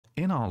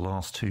In our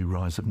last two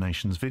Rise of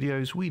Nations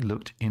videos, we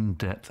looked in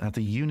depth at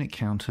the unit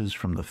counters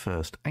from the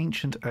first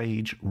Ancient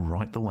Age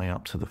right the way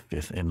up to the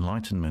 5th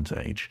Enlightenment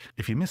Age.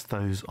 If you missed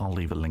those, I'll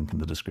leave a link in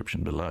the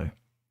description below.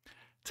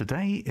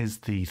 Today is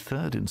the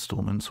third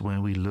installment where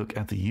we look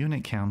at the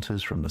unit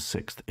counters from the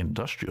 6th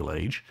Industrial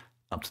Age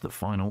up to the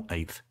final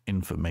 8th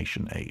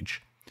Information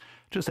Age.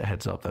 Just a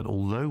heads up that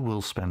although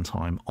we'll spend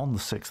time on the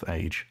 6th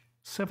Age,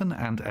 7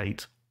 and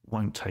 8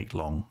 won't take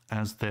long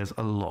as there's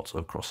a lot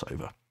of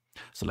crossover.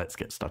 So let's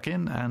get stuck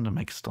in and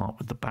make a start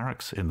with the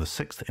barracks in the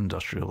 6th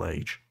Industrial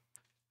Age.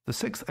 The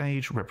 6th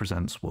Age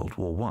represents World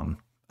War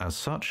I. As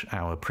such,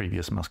 our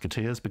previous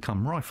musketeers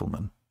become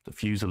riflemen. The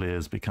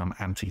fusiliers become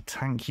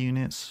anti-tank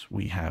units.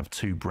 We have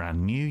two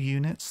brand new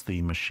units,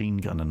 the machine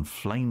gun and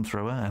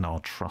flamethrower, and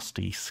our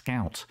trusty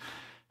scout,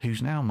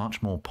 who's now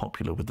much more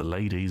popular with the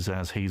ladies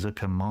as he's a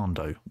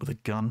commando with a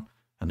gun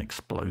and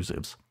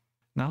explosives.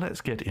 Now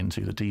let's get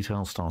into the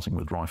details, starting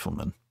with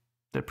riflemen.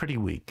 They're pretty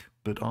weak,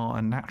 but are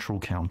a natural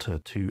counter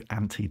to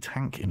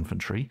anti-tank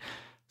infantry,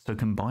 so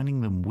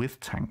combining them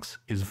with tanks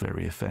is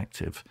very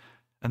effective,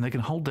 and they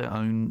can hold their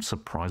own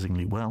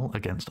surprisingly well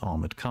against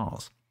armoured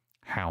cars.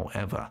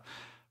 However,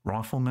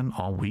 riflemen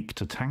are weak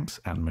to tanks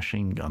and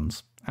machine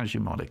guns, as you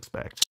might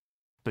expect.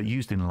 But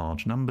used in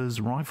large numbers,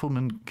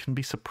 riflemen can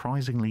be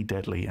surprisingly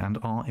deadly and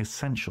are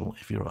essential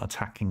if you're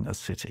attacking a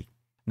city.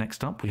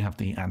 Next up, we have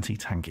the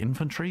anti-tank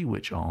infantry,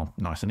 which are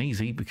nice and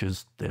easy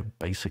because they're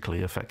basically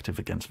effective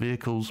against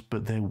vehicles,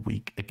 but they're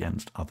weak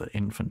against other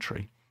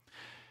infantry.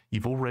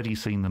 You've already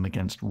seen them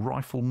against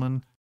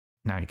riflemen.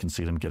 Now you can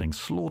see them getting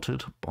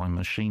slaughtered by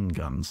machine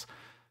guns.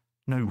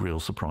 No real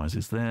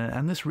surprises there,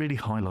 and this really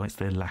highlights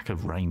their lack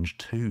of range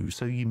too,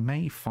 so you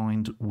may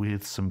find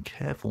with some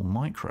careful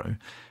micro,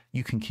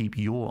 you can keep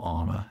your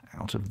armour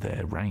out of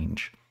their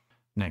range.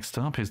 Next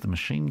up is the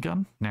machine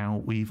gun.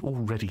 Now, we've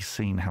already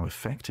seen how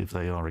effective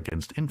they are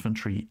against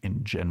infantry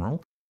in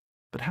general,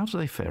 but how do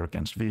they fare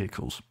against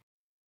vehicles?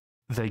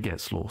 They get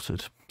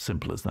slaughtered,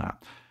 simple as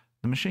that.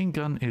 The machine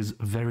gun is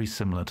very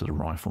similar to the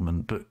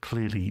rifleman, but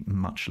clearly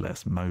much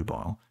less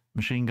mobile.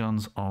 Machine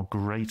guns are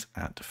great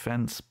at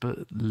defense,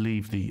 but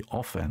leave the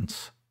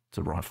offense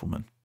to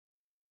riflemen.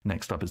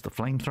 Next up is the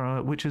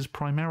flamethrower, which is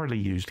primarily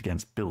used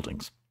against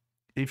buildings,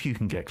 if you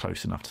can get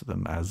close enough to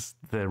them, as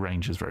their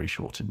range is very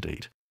short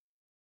indeed.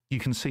 You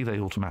can see they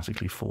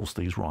automatically force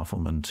these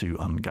riflemen to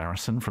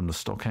ungarrison from the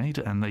stockade,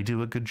 and they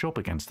do a good job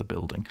against the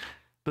building,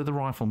 but the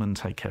riflemen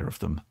take care of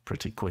them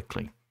pretty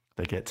quickly.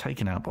 They get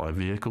taken out by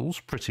vehicles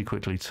pretty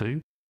quickly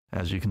too.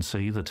 As you can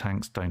see, the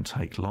tanks don't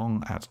take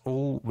long at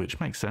all,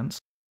 which makes sense,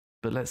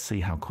 but let's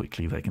see how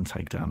quickly they can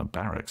take down a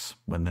barracks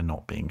when they're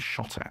not being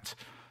shot at.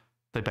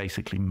 They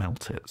basically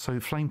melt it, so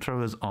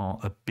flamethrowers are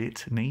a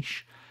bit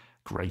niche,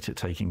 great at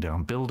taking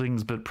down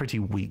buildings, but pretty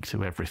weak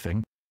to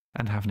everything,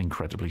 and have an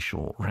incredibly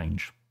short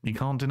range. You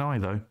can't deny,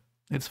 though,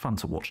 it's fun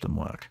to watch them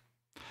work.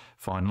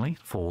 Finally,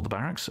 for the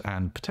barracks,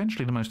 and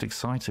potentially the most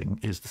exciting,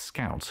 is the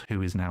scout,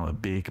 who is now a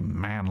big,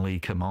 manly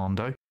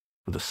commando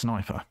with a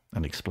sniper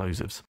and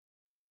explosives.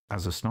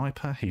 As a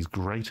sniper, he's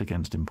great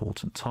against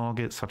important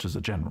targets, such as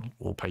a general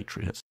or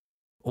patriots.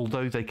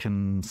 Although they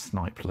can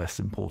snipe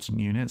less important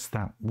units,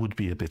 that would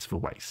be a bit of a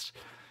waste.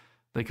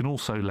 They can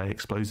also lay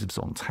explosives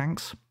on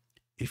tanks,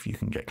 if you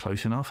can get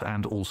close enough,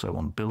 and also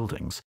on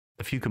buildings.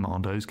 A few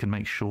commandos can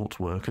make short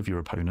work of your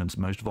opponent's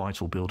most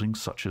vital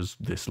buildings, such as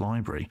this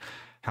library.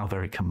 How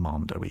very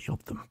commando-y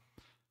of them.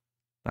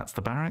 That's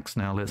the barracks.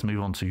 Now let's move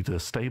on to the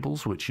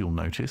stables, which you'll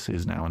notice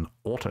is now an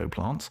auto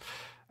plant,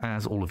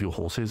 as all of your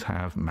horses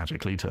have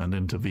magically turned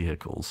into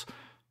vehicles.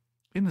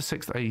 In the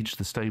 6th Age,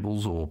 the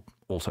stables, or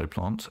auto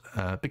plant,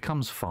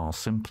 becomes far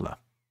simpler.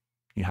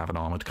 You have an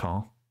armoured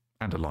car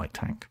and a light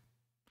tank.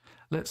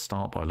 Let's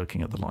start by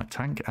looking at the light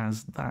tank,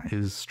 as that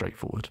is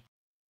straightforward.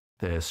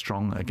 They're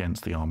strong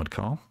against the armoured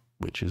car,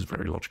 which is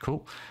very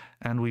logical,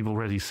 and we've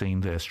already seen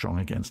they're strong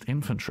against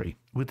infantry,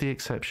 with the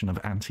exception of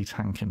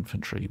anti-tank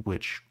infantry,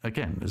 which,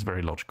 again, is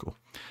very logical.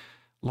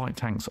 Light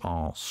tanks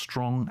are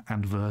strong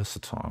and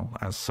versatile.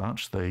 As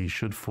such, they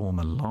should form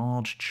a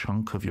large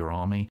chunk of your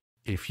army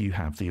if you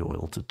have the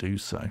oil to do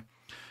so.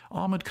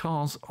 Armoured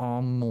cars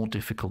are more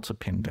difficult to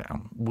pin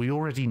down. We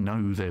already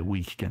know they're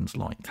weak against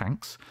light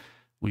tanks.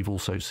 We've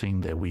also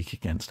seen they're weak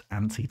against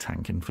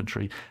anti-tank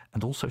infantry,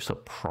 and also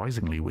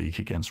surprisingly weak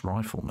against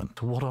riflemen.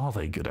 So what are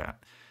they good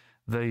at?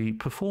 They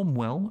perform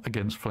well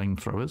against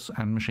flamethrowers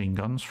and machine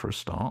guns for a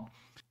start.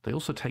 They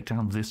also take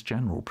down this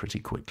general pretty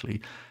quickly,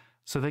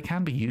 so they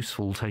can be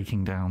useful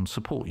taking down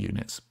support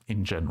units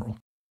in general.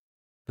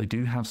 They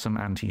do have some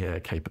anti-air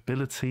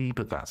capability,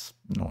 but that's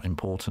not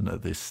important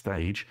at this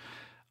stage.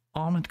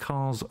 Armoured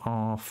cars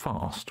are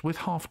fast, with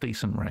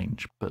half-decent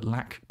range, but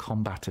lack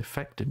combat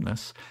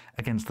effectiveness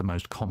against the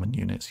most common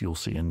units you'll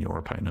see in your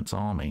opponent's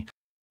army,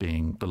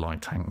 being the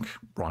light tank,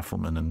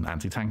 riflemen and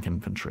anti-tank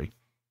infantry.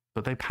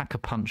 But they pack a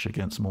punch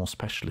against more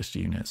specialist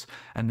units,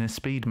 and their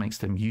speed makes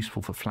them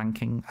useful for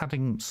flanking,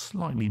 adding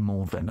slightly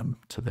more venom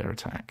to their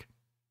attack.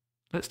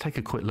 Let's take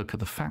a quick look at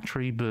the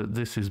factory, but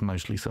this is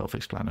mostly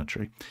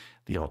self-explanatory.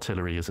 The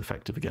artillery is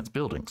effective against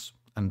buildings,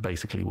 and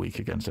basically weak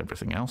against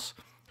everything else.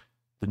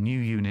 The new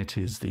unit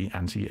is the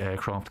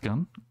anti-aircraft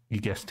gun. You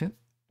guessed it,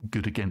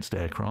 good against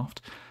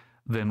aircraft.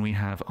 Then we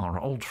have our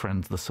old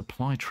friend, the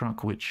supply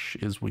truck, which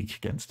is weak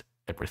against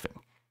everything.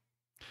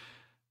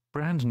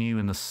 Brand new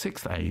in the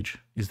 6th age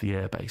is the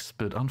airbase,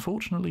 but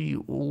unfortunately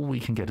all we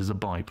can get is a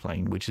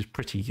biplane, which is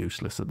pretty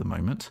useless at the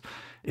moment.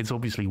 It's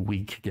obviously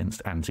weak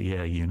against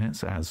anti-air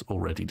units, as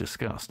already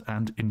discussed,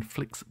 and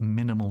inflicts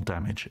minimal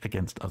damage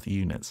against other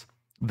units,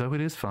 though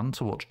it is fun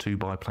to watch 2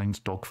 biplanes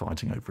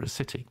dogfighting over a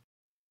city.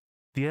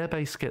 The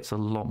airbase gets a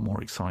lot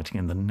more exciting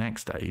in the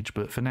next age,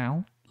 but for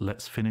now,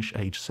 let's finish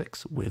age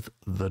 6 with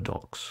the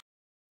docks.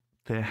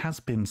 There has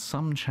been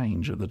some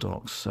change at the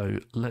docks, so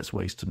let's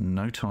waste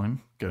no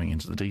time going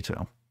into the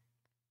detail.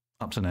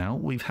 Up to now,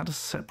 we've had a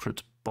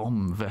separate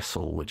bomb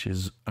vessel, which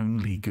is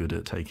only good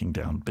at taking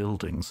down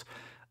buildings.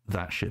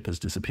 That ship has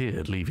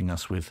disappeared, leaving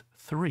us with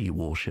 3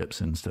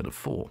 warships instead of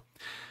 4.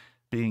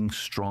 Being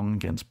strong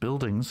against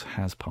buildings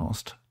has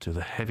passed to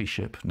the heavy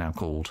ship, now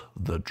called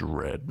the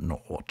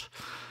Dreadnought,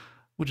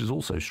 which is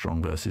also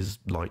strong versus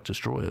light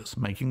destroyers,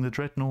 making the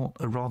Dreadnought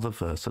a rather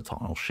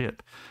versatile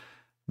ship.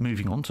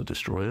 Moving on to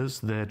destroyers,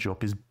 their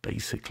job is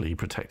basically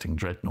protecting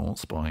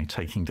dreadnoughts by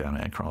taking down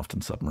aircraft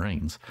and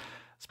submarines.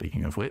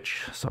 Speaking of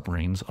which,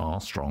 submarines are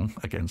strong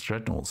against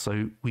dreadnoughts,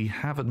 so we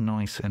have a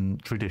nice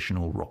and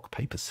traditional rock,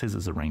 paper,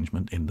 scissors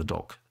arrangement in the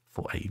dock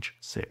for age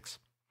 6.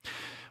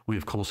 We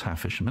of course have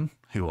fishermen,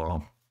 who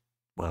are,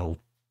 well,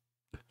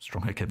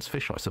 strong against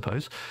fish, I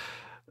suppose.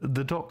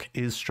 The dock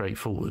is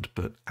straightforward,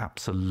 but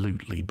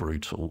absolutely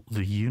brutal.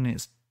 The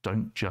units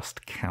don't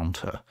just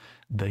counter,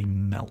 they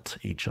melt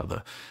each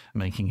other,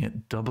 making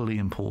it doubly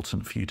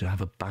important for you to have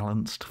a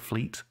balanced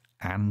fleet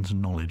and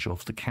knowledge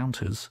of the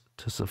counters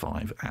to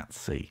survive at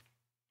sea.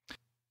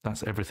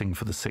 That's everything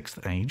for the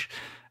 6th age,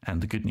 and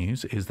the good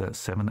news is that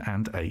 7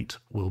 and 8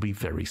 will be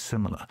very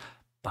similar,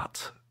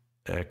 but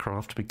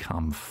aircraft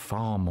become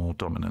far more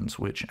dominant,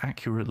 which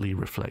accurately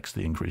reflects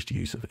the increased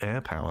use of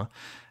air power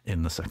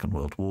in the Second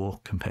World War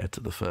compared to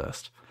the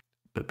First.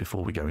 But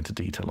before we go into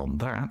detail on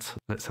that,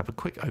 let's have a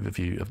quick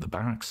overview of the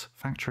barracks,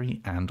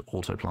 factory and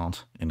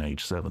autoplant in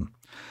age 7.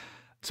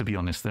 To be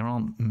honest, there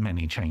aren't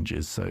many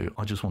changes, so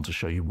I just want to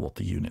show you what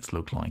the units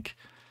look like.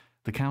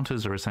 The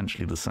counters are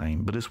essentially the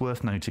same, but it's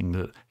worth noting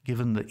that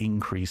given the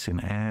increase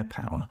in air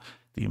power,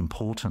 the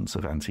importance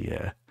of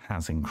anti-air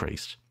has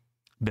increased.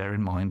 Bear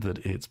in mind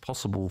that it's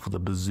possible for the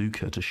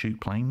bazooka to shoot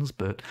planes,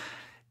 but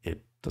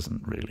it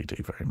doesn't really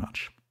do very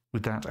much.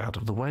 With that out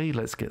of the way,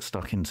 let's get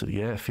stuck into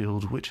the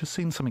airfield, which has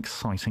seen some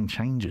exciting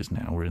changes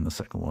now we're in the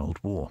Second World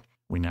War.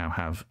 We now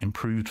have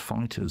improved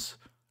fighters,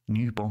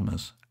 new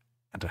bombers,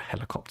 and a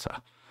helicopter,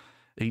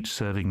 each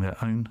serving their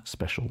own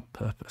special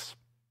purpose.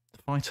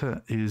 The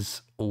fighter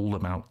is all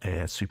about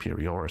air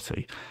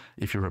superiority.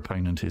 If your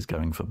opponent is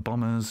going for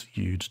bombers,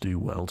 you'd do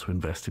well to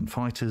invest in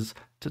fighters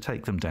to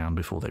take them down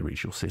before they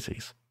reach your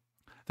cities.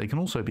 They can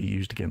also be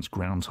used against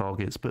ground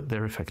targets, but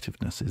their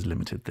effectiveness is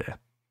limited there.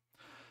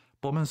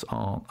 Bombers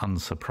are,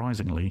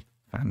 unsurprisingly,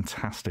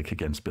 fantastic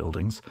against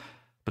buildings,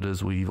 but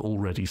as we've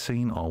already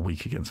seen, are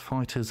weak against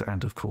fighters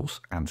and, of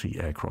course,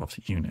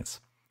 anti-aircraft units.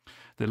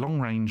 Their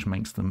long range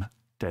makes them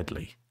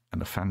deadly,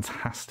 and a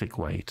fantastic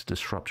way to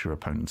disrupt your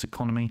opponent's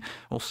economy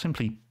or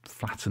simply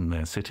flatten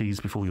their cities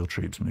before your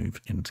troops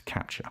move into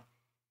capture.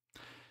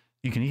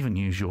 You can even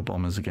use your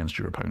bombers against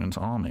your opponent's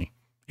army.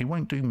 It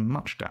won't do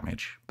much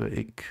damage, but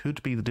it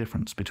could be the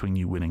difference between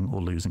you winning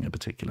or losing a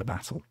particular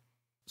battle.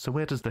 So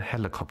where does the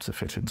helicopter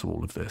fit into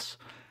all of this?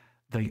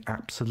 They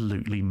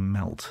absolutely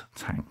melt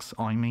tanks.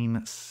 I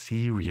mean,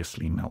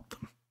 seriously melt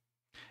them.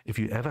 If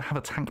you ever have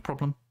a tank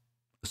problem,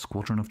 a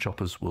squadron of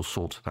choppers will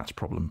sort that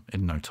problem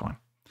in no time.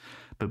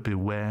 But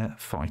beware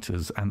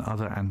fighters and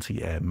other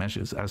anti-air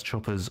measures, as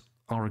choppers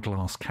are a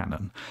glass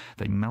cannon.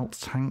 They melt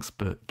tanks,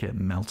 but get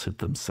melted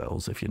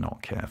themselves if you're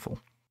not careful.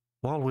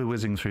 While we're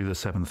whizzing through the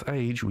 7th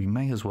age, we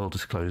may as well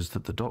disclose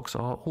that the docks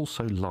are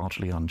also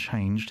largely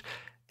unchanged,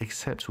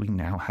 except we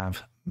now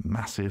have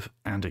massive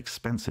and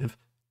expensive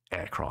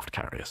aircraft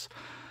carriers.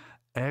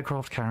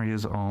 Aircraft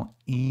carriers are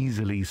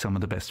easily some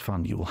of the best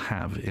fun you will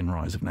have in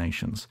Rise of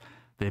Nations.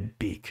 They're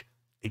big,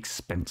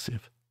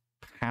 expensive,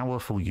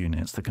 powerful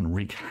units that can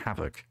wreak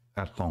havoc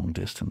at long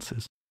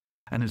distances.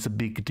 And it's a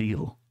big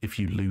deal if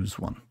you lose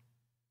one.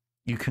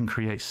 You can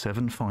create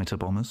 7 fighter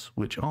bombers,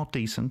 which are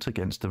decent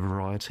against a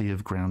variety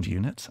of ground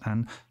units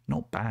and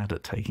not bad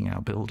at taking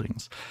out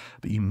buildings,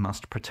 but you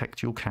must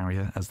protect your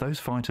carrier as those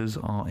fighters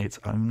are its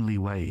only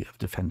way of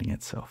defending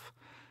itself.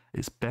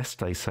 It's best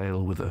they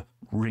sail with a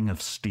ring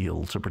of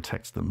steel to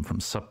protect them from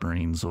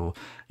submarines, or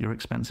your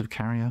expensive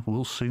carrier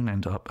will soon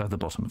end up at the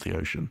bottom of the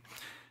ocean.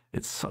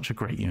 It's such a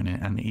great unit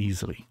and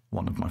easily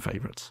one of my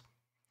favourites.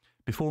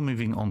 Before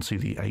moving on to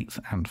the 8th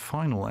and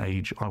final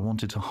age, I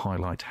wanted to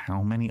highlight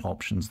how many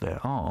options there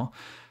are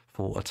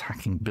for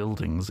attacking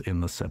buildings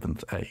in the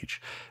 7th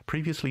age.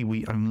 Previously,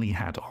 we only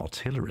had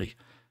artillery,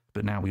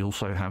 but now we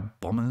also have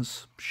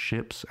bombers,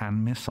 ships,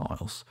 and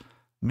missiles.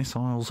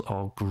 Missiles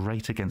are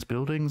great against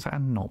buildings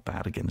and not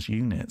bad against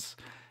units.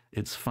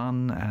 It's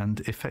fun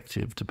and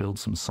effective to build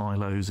some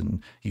silos,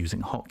 and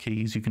using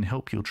hotkeys you can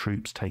help your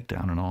troops take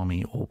down an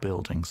army or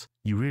buildings.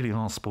 You really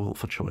are spoilt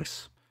for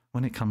choice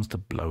when it comes to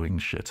blowing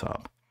shit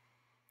up.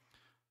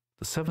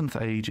 The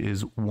 7th Age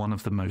is one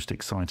of the most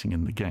exciting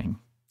in the game.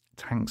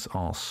 Tanks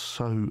are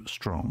so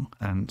strong,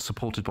 and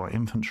supported by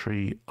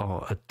infantry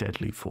are a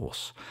deadly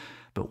force.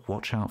 But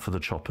watch out for the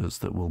choppers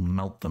that will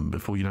melt them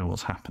before you know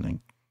what's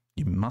happening.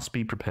 You must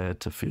be prepared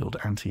to field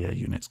anti-air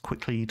units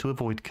quickly to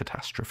avoid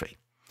catastrophe.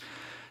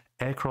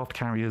 Aircraft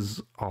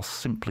carriers are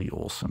simply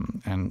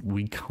awesome, and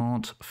we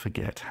can't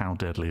forget how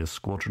deadly a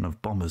squadron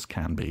of bombers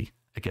can be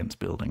against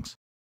buildings.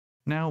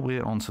 Now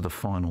we're on to the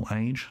final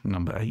age,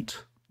 number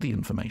 8, the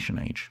Information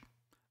Age.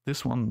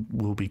 This one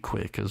will be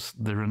quick as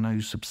there are no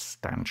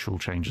substantial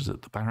changes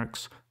at the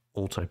barracks,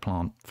 auto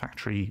plant,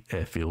 factory,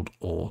 airfield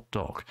or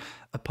dock,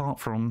 apart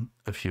from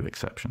a few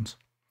exceptions.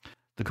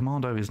 The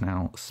Commando is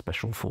now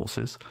Special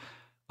Forces.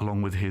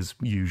 Along with his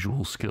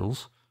usual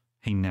skills,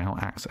 he now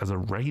acts as a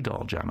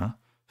radar jammer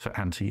for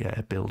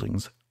anti-air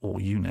buildings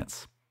or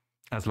units,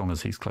 as long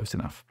as he's close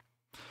enough.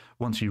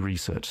 Once you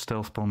research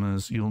stealth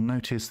bombers, you'll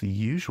notice the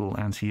usual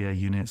anti-air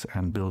units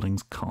and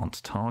buildings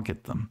can't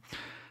target them.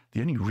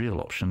 The only real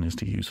option is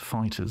to use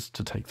fighters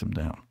to take them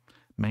down.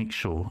 Make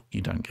sure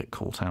you don't get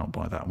caught out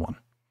by that one.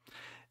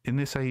 In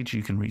this age,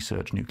 you can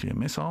research nuclear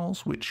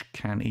missiles, which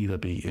can either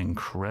be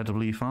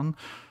incredibly fun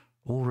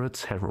or a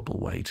terrible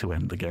way to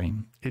end the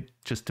game. It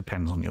just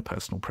depends on your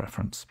personal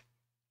preference.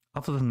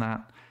 Other than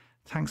that,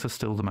 tanks are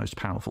still the most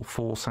powerful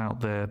force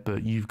out there,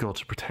 but you've got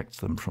to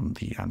protect them from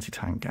the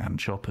anti-tank and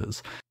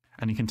choppers.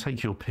 And you can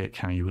take your pick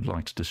how you would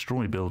like to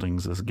destroy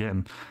buildings, as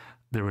again,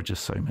 there are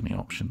just so many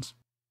options.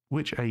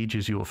 Which age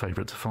is your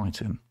favourite to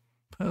fight in?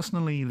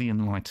 Personally, the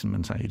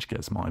Enlightenment Age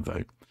gets my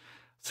vote.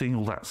 Seeing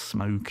all that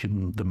smoke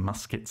and the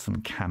muskets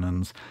and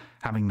cannons,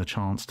 having the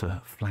chance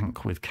to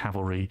flank with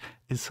cavalry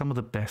is some of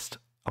the best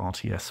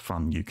RTS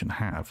fun you can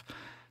have.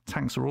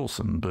 Tanks are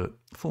awesome, but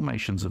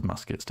formations of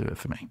muskets do it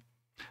for me.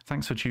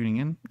 Thanks for tuning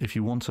in. If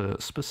you want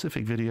a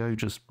specific video,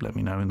 just let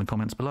me know in the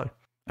comments below,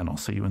 and I'll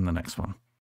see you in the next one.